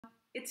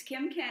It's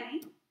Kim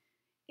Kenny,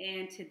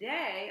 and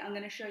today I'm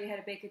going to show you how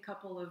to bake a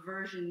couple of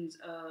versions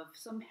of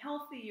some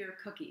healthier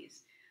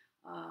cookies.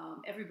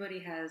 Everybody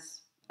has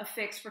a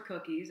fix for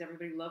cookies.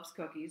 Everybody loves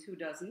cookies. Who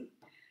doesn't?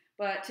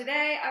 But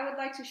today I would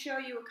like to show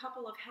you a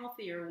couple of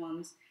healthier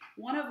ones,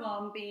 one of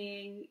them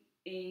being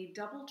a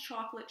double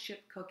chocolate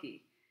chip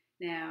cookie.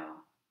 Now,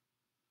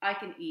 I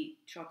can eat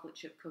chocolate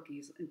chip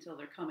cookies until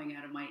they're coming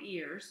out of my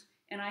ears,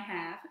 and I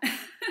have.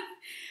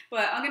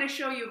 But I'm going to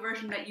show you a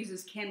version that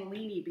uses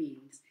cannellini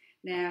beans.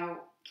 Now,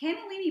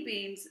 cannellini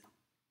beans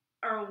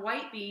are a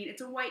white bean.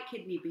 It's a white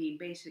kidney bean,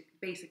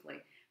 basically,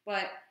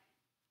 but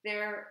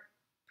they're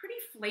pretty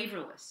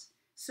flavorless.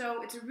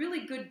 So it's a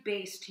really good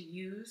base to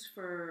use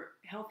for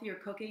healthier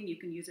cooking. You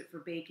can use it for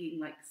baking,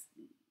 like,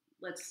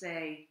 let's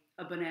say,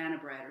 a banana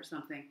bread or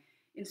something.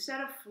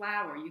 Instead of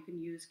flour, you can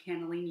use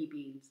cannellini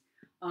beans.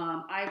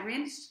 I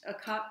rinsed a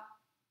cup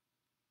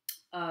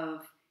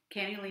of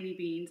cannellini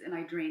beans and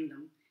I drained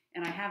them.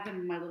 And I have them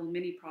in my little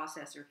mini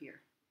processor here.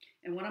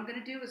 And what I'm going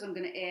to do is I'm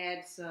going to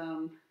add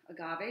some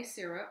agave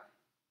syrup.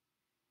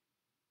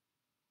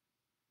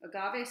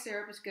 Agave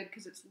syrup is good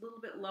because it's a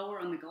little bit lower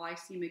on the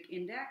glycemic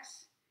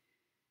index.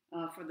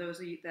 For those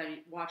of you that are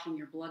watching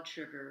your blood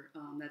sugar,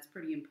 that's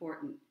pretty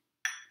important.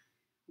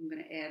 I'm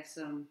going to add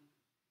some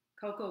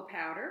cocoa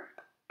powder.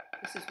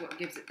 This is what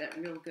gives it that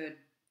real good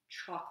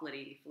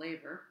chocolatey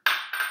flavor.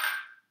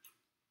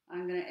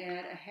 I'm going to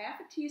add a half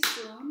a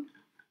teaspoon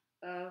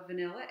of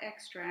vanilla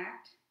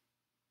extract.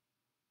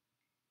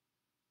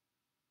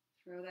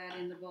 Throw that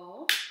in the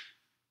bowl.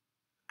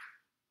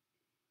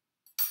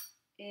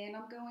 And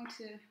I'm going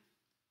to,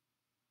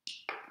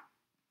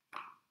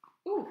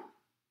 ooh,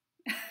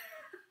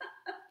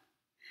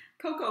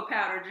 cocoa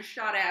powder just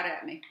shot out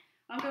at me.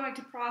 I'm going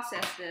to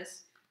process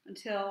this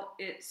until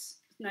it's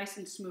nice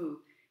and smooth.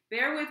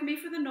 Bear with me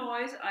for the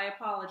noise, I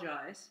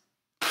apologize.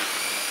 I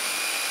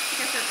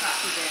guess that's not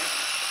too bad.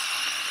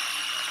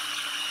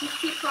 Just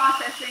keep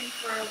processing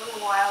for a little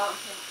while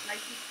until it's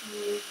nice and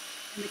smooth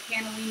and the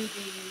cannellini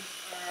beans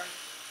are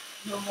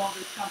no longer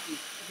chunky.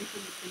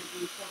 Everything is going to be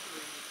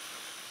incorporated.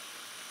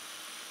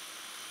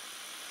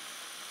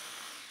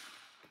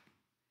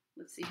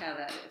 Let's see how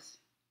that is.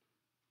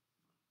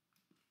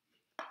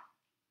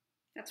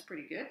 That's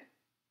pretty good.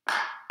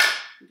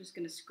 I'm just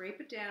going to scrape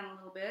it down a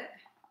little bit.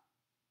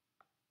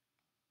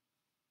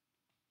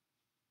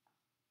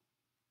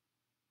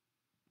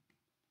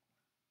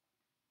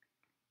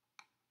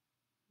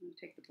 I'm going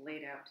to take the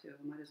blade out too.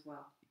 I might as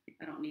well.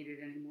 I don't need it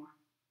anymore.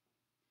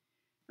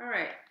 All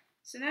right.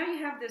 So now you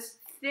have this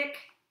thick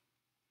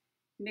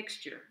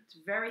mixture. It's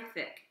very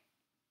thick.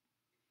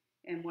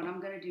 And what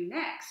I'm going to do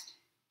next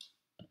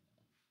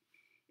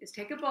is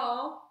take a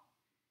bowl.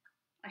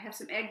 I have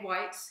some egg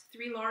whites,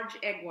 3 large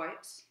egg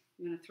whites.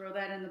 I'm going to throw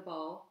that in the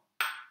bowl.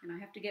 And I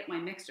have to get my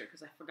mixer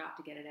because I forgot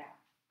to get it out.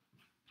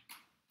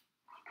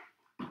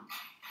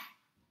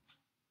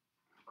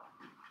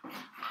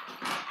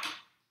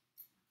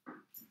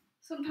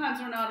 Sometimes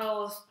we're not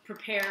all as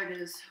prepared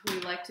as we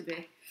like to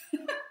be.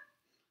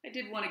 I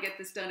did want to get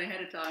this done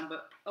ahead of time,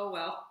 but oh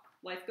well,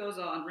 life goes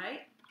on,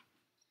 right?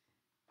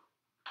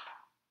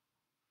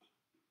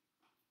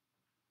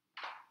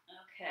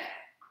 Okay,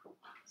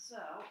 so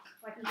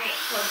if I can get it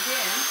plugged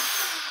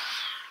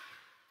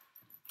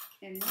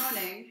in and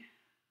running.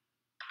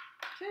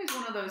 Today's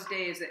one of those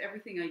days that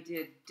everything I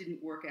did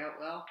didn't work out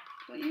well.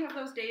 Don't you have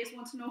those days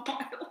once in a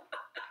while?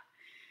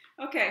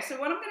 Okay, so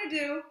what I'm going to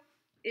do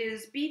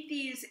is beat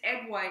these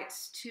egg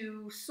whites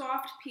to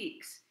soft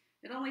peaks.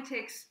 It only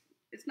takes,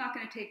 it's not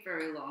going to take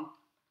very long.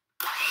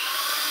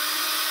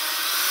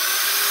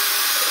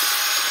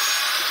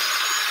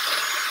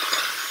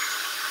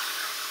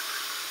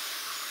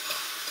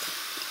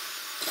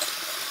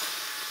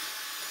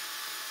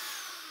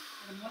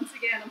 And once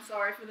again, I'm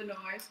sorry for the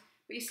noise,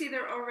 but you see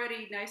they're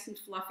already nice and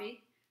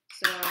fluffy.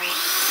 So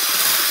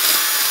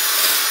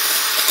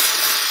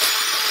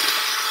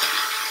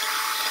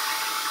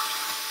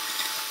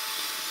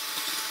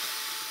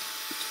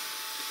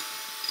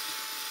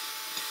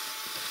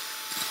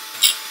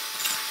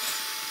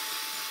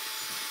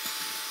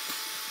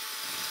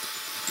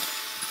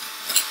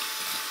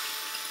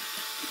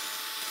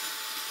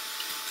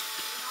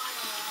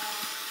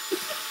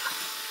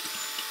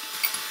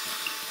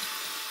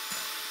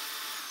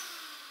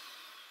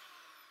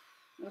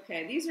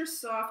okay, these are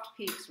soft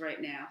peaks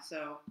right now,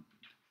 so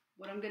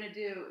what I'm going to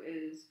do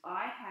is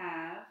I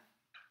have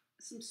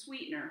some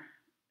sweetener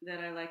that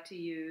I like to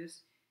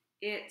use.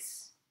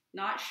 It's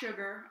not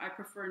sugar. I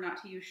prefer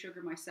not to use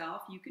sugar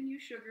myself. You can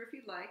use sugar if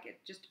you'd like. It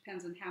just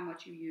depends on how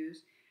much you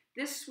use.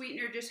 This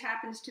sweetener just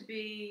happens to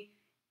be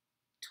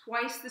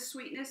twice the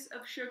sweetness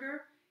of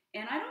sugar,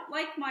 and I don't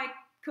like my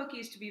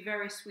cookies to be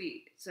very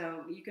sweet,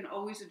 so you can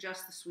always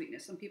adjust the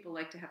sweetness. Some people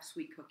like to have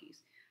sweet cookies.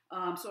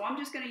 So I'm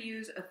just going to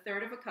use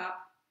 1/3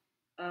 cup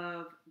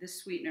of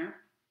this sweetener.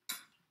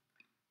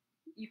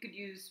 You could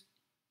use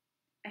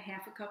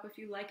 1/2 cup if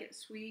you like it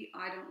sweet.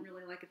 I don't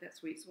really like it that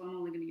sweet, so I'm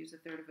only going to use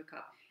 1/3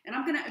 cup. And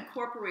I'm going to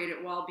incorporate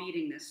it while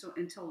beating this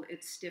until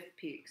it's stiff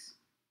peaks.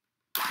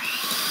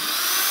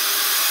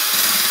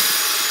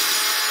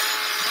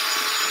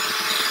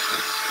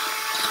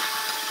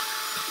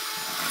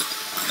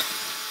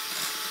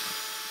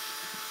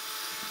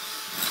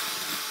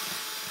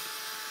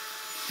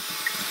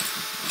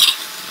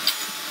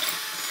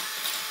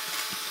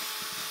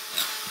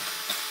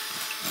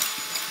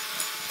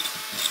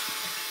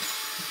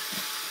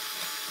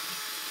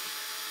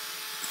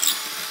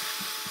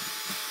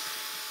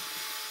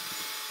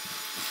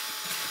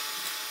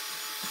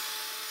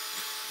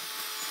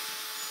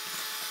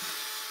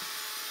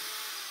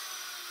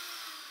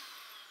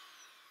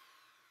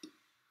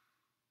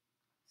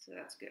 So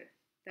that's good.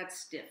 That's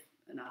stiff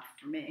enough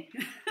for me.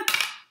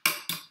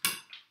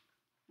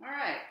 All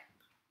right.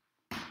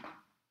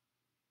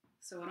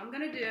 So what I'm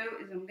going to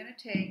do is I'm going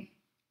to take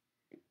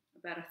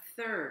about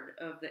 1/3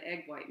 of the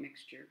egg white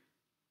mixture,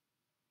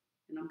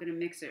 and I'm going to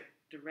mix it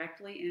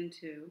directly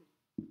into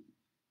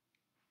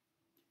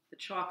the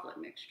chocolate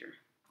mixture.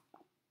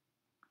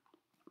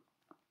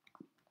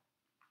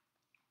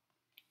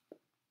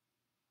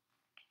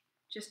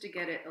 Just to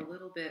get it a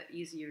little bit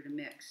easier to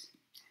mix,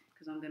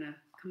 because I'm going to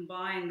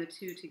combine the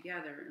two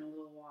together in a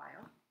little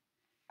while.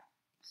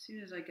 As soon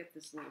as I get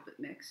this a little bit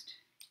mixed.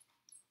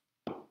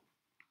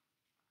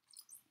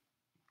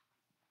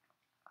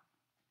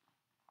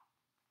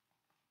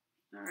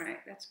 All right,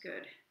 that's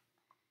good.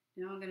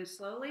 Now I'm going to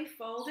slowly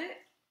fold it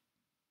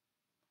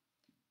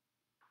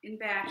in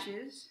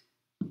batches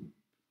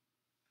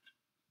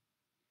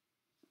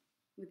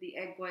with the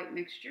egg white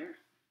mixture.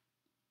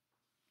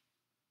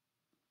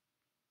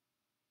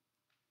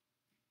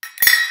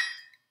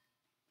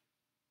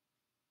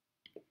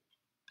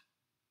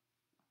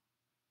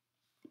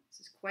 This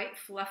is quite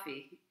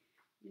fluffy.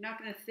 You're not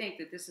going to think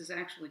that this is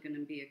actually going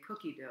to be a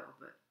cookie dough,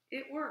 but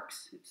it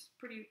works. It's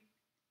pretty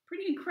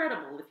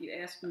incredible if you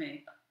ask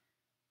me.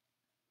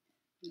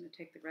 I'm going to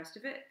take the rest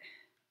of it,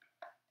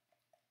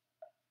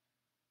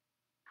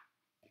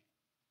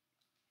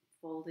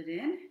 fold it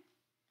in,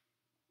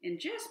 and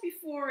just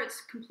before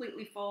it's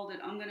completely folded,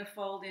 I'm going to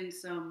fold in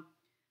some,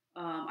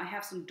 I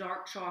have some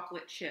dark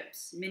chocolate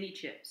chips, mini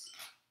chips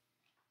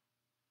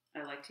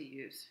I like to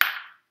use.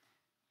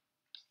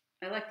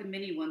 I like the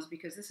mini ones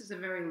because this is a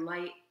very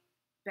light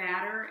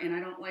batter, and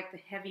I don't like the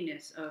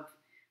heaviness of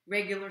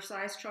regular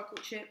sized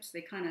chocolate chips.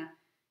 They kind of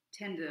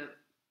tend to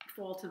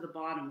fall to the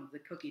bottom of the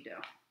cookie dough.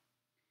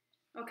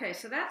 Okay,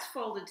 so that's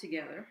folded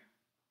together.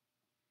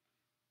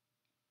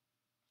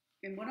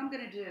 And what I'm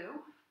going to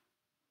do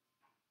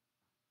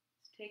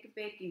is take a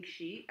baking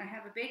sheet. I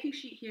have a baking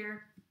sheet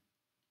here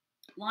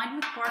lined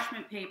with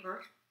parchment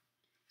paper,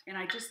 and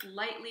I just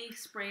lightly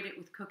sprayed it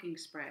with cooking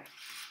spray.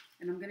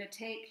 And I'm going to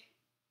take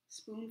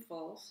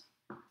spoonfuls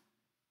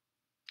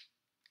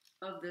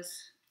of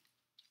this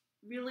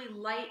really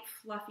light,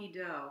 fluffy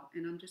dough,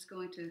 and I'm just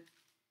going to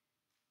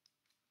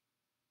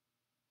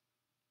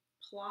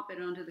plop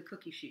it onto the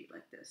cookie sheet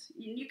like this.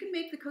 You can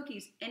make the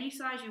cookies any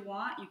size you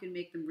want. You can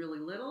make them really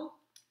little.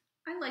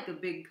 I like a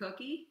big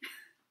cookie.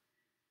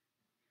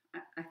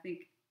 I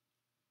think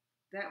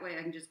that way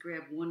I can just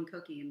grab one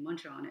cookie and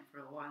munch on it for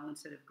a while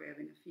instead of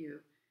grabbing a few.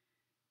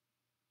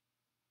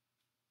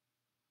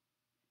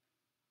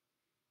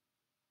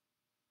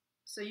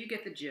 So you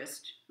get the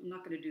gist. I'm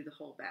not going to do the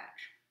whole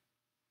batch.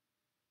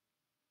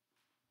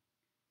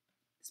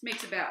 This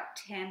makes about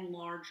 10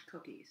 large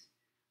cookies.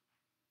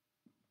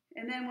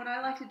 And then what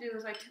I like to do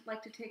is I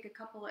like to take a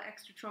couple of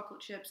extra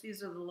chocolate chips,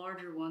 these are the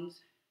larger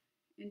ones,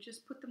 and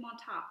just put them on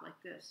top like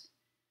this,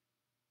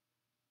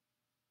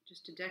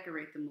 just to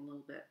decorate them a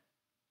little bit,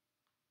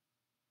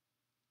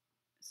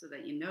 so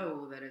that you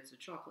know that it's a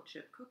chocolate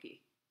chip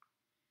cookie.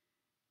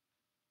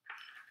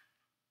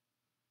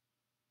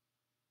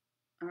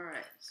 All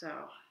right, so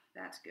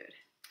that's good.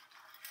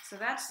 So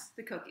that's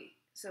the cookie.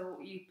 So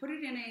you put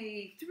it in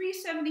a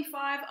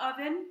 375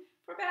 oven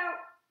for about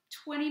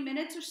 20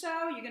 minutes or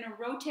so. You're going to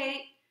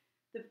rotate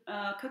the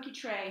cookie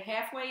tray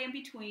halfway in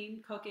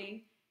between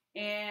cooking,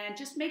 and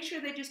just make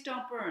sure they just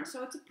don't burn.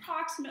 So it's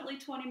approximately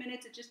 20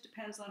 minutes. It just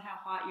depends on how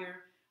hot your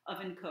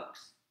oven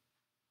cooks.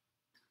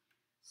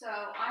 So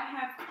I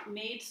have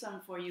made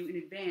some for you in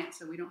advance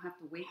so we don't have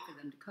to wait for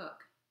them to cook.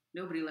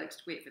 Nobody likes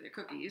to wait for their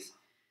cookies.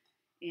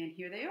 And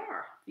here they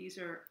are. These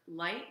are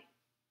light,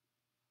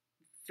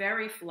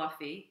 very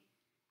fluffy,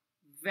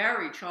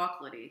 very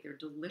chocolatey. They're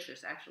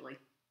delicious, actually.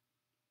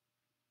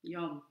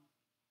 Yum.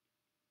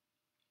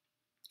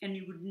 And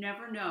you would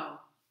never know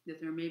that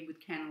they're made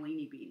with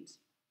cannellini beans.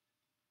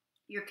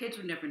 Your kids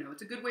would never know.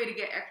 It's a good way to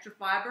get extra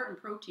fiber and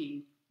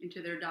protein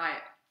into their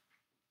diet.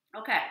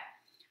 Okay,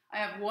 I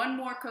have one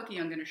more cookie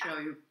I'm going to show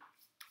you.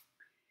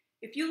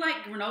 If you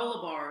like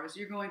granola bars,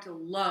 you're going to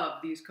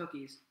love these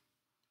cookies.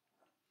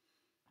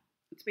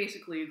 It's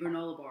basically a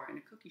granola bar in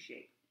a cookie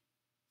shape.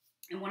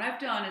 And what I've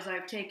done is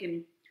I've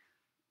taken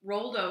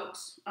rolled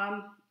oats.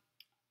 I'm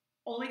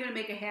only going to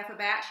make a half a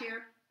batch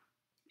here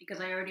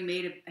because I already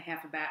made a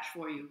half a batch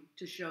for you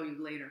to show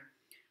you later.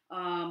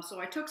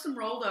 So I took some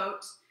rolled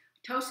oats,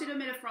 toasted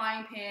them in a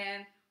frying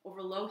pan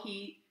over low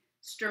heat,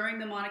 stirring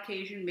them on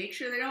occasion. Make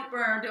sure they don't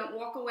burn. Don't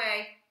walk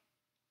away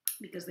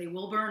because they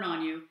will burn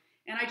on you.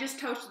 And I just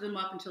toasted them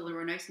up until they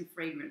were nice and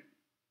fragrant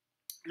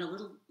and a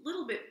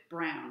little bit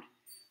browned.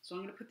 So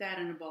I'm going to put that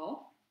in a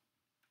bowl.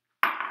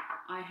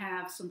 I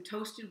have some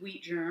toasted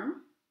wheat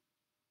germ.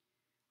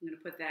 I'm going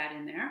to put that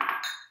in there.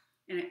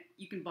 And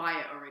you can buy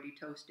it already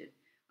toasted.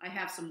 I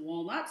have some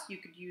walnuts. You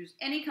could use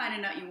any kind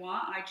of nut you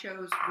want. I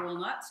chose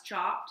walnuts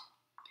chopped.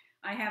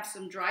 I have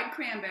some dried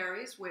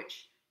cranberries,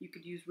 which you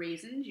could use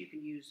raisins. You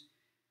can use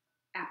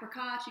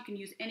apricots. You can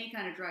use any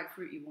kind of dried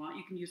fruit you want.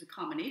 You can use a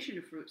combination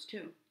of fruits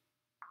too.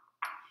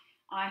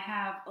 I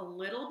have a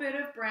little bit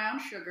of brown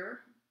sugar.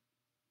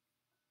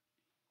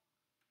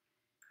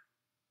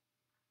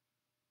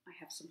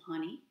 have some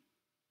honey.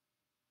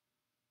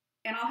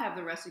 And I'll have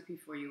the recipe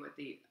for you at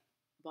the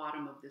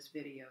bottom of this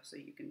video so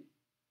you can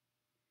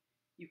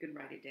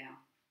write it down.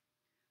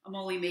 I'm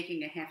only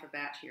making a half a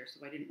batch here,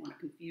 so I didn't want to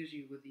confuse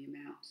you with the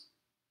amounts.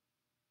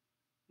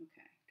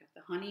 Okay, got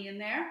the honey in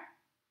there.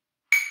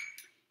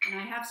 And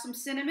I have some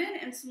cinnamon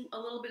and a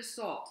little bit of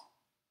salt.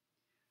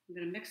 I'm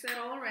going to mix that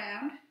all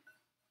around,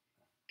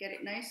 get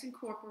it nice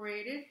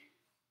incorporated.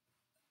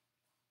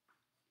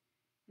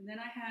 And then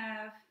I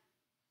have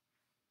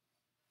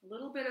a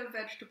little bit of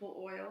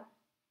vegetable oil,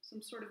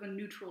 some sort of a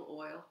neutral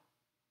oil,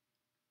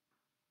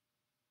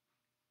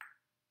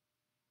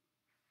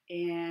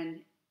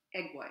 and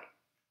egg white.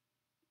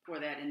 Pour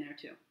that in there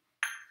too.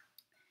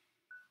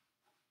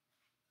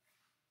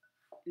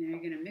 And you're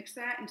going to mix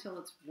that until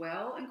it's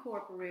well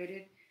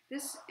incorporated.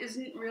 This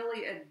isn't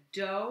really a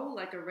dough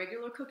like a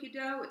regular cookie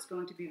dough. It's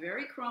going to be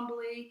very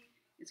crumbly.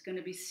 It's going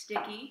to be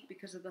sticky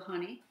because of the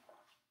honey.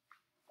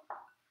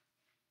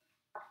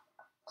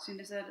 As soon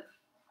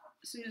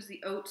as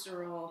the oats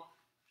are all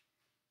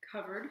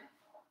covered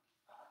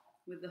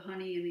with the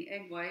honey and the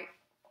egg white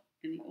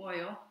and the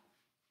oil,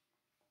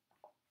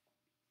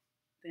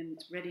 then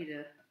it's ready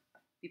to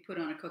be put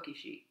on a cookie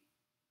sheet.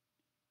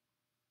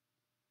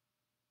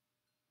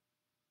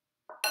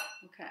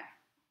 Okay.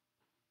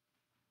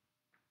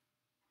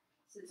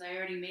 Since I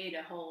already made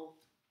a whole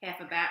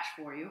half a batch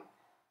for you,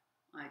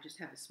 I just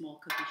have a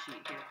small cookie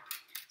sheet here.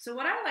 So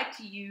what I like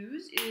to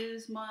use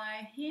is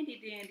my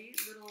handy dandy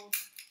little,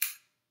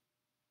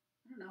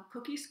 I don't know,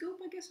 cookie scoop,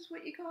 I guess is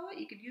what you call it.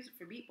 You could use it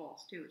for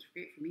meatballs too. It's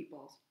great for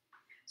meatballs.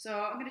 So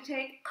I'm going to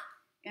take,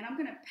 and I'm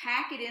going to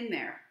pack it in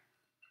there.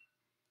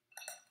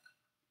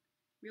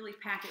 Really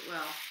pack it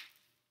well.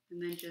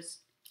 And then just,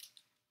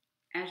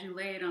 as you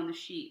lay it on the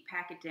sheet,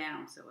 pack it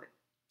down so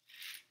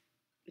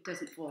it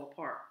doesn't fall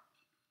apart.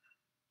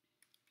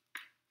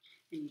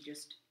 And you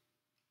just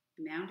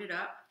mound it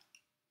up.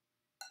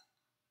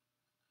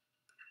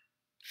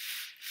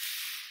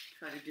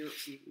 Try to do it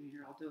so you can,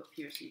 here, I'll do it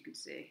here so you can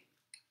see.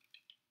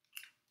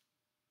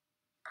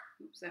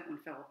 Oops, that one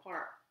fell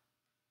apart.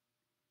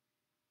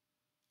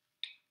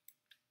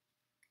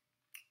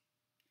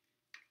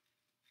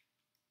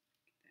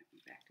 Get that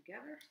one back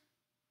together.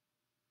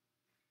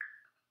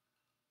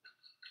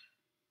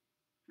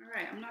 All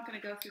right, I'm not going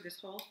to go through this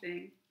whole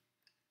thing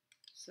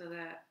so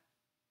that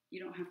you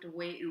don't have to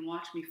wait and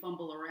watch me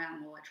fumble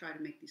around while I try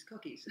to make these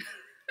cookies.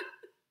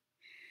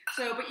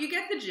 So, but you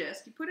get the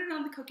gist. You put it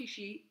on the cookie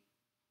sheet.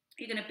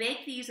 You're going to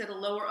bake these at a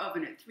lower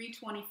oven at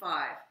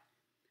 325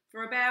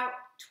 for about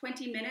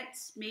 20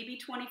 minutes, maybe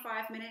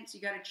 25 minutes.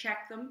 You got to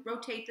check them,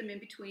 rotate them in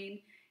between,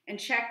 and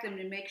check them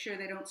to make sure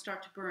they don't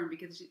start to burn,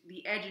 because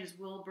the edges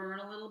will burn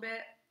a little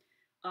bit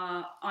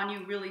on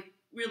you really,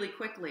 really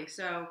quickly.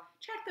 So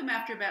check them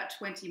after about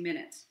 20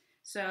 minutes.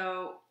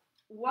 So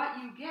what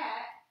you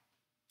get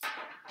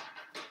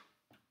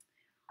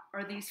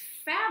are these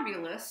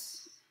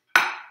fabulous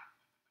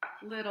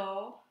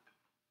little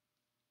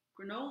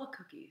granola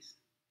cookies.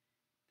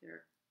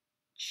 They're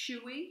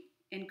chewy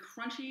and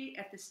crunchy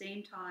at the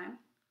same time.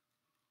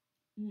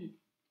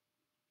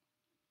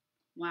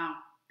 Wow,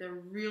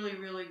 they're really,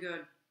 really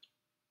good.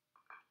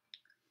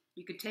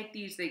 You could take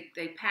these,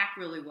 they pack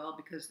really well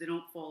because they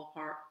don't fall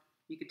apart.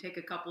 You could take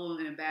a couple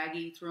in a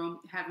baggie,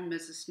 have them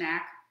as a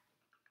snack.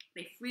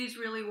 They freeze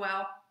really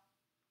well.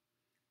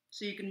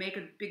 So you can make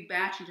a big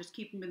batch and just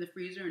keep them in the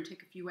freezer and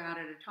take a few out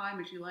at a time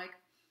as you like.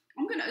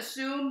 I'm going to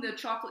assume the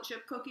chocolate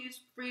chip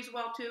cookies freeze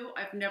well too.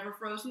 I've never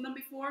frozen them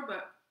before,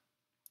 but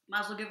might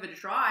as well give it a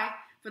try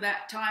for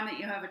that time that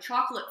you have a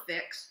chocolate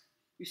fix.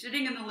 You're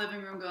sitting in the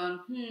living room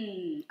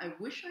going, I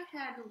wish I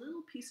had a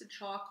little piece of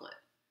chocolate.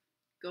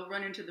 Go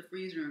run into the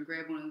freezer and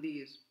grab one of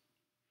these.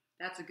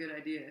 That's a good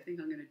idea. I think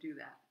I'm going to do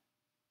that.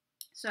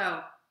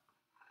 So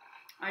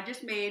I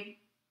just made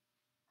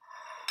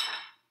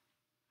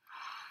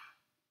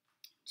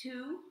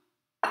 2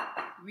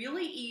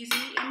 really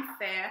easy and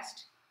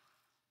fast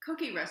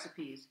cookie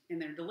recipes,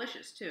 and they're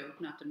delicious too,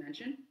 not to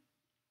mention.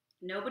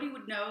 Nobody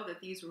would know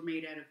that these were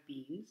made out of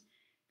beans.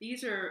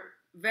 These are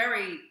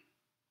very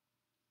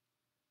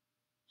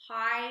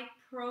high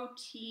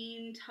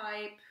protein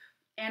type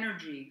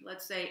energy,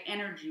 let's say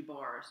energy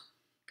bars,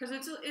 because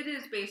it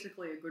is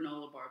basically a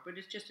granola bar, but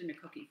it's just in a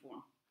cookie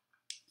form.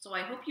 So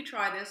I hope you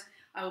try this.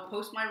 I will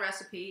post my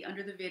recipe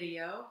under the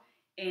video,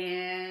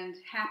 and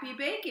happy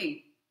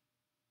baking!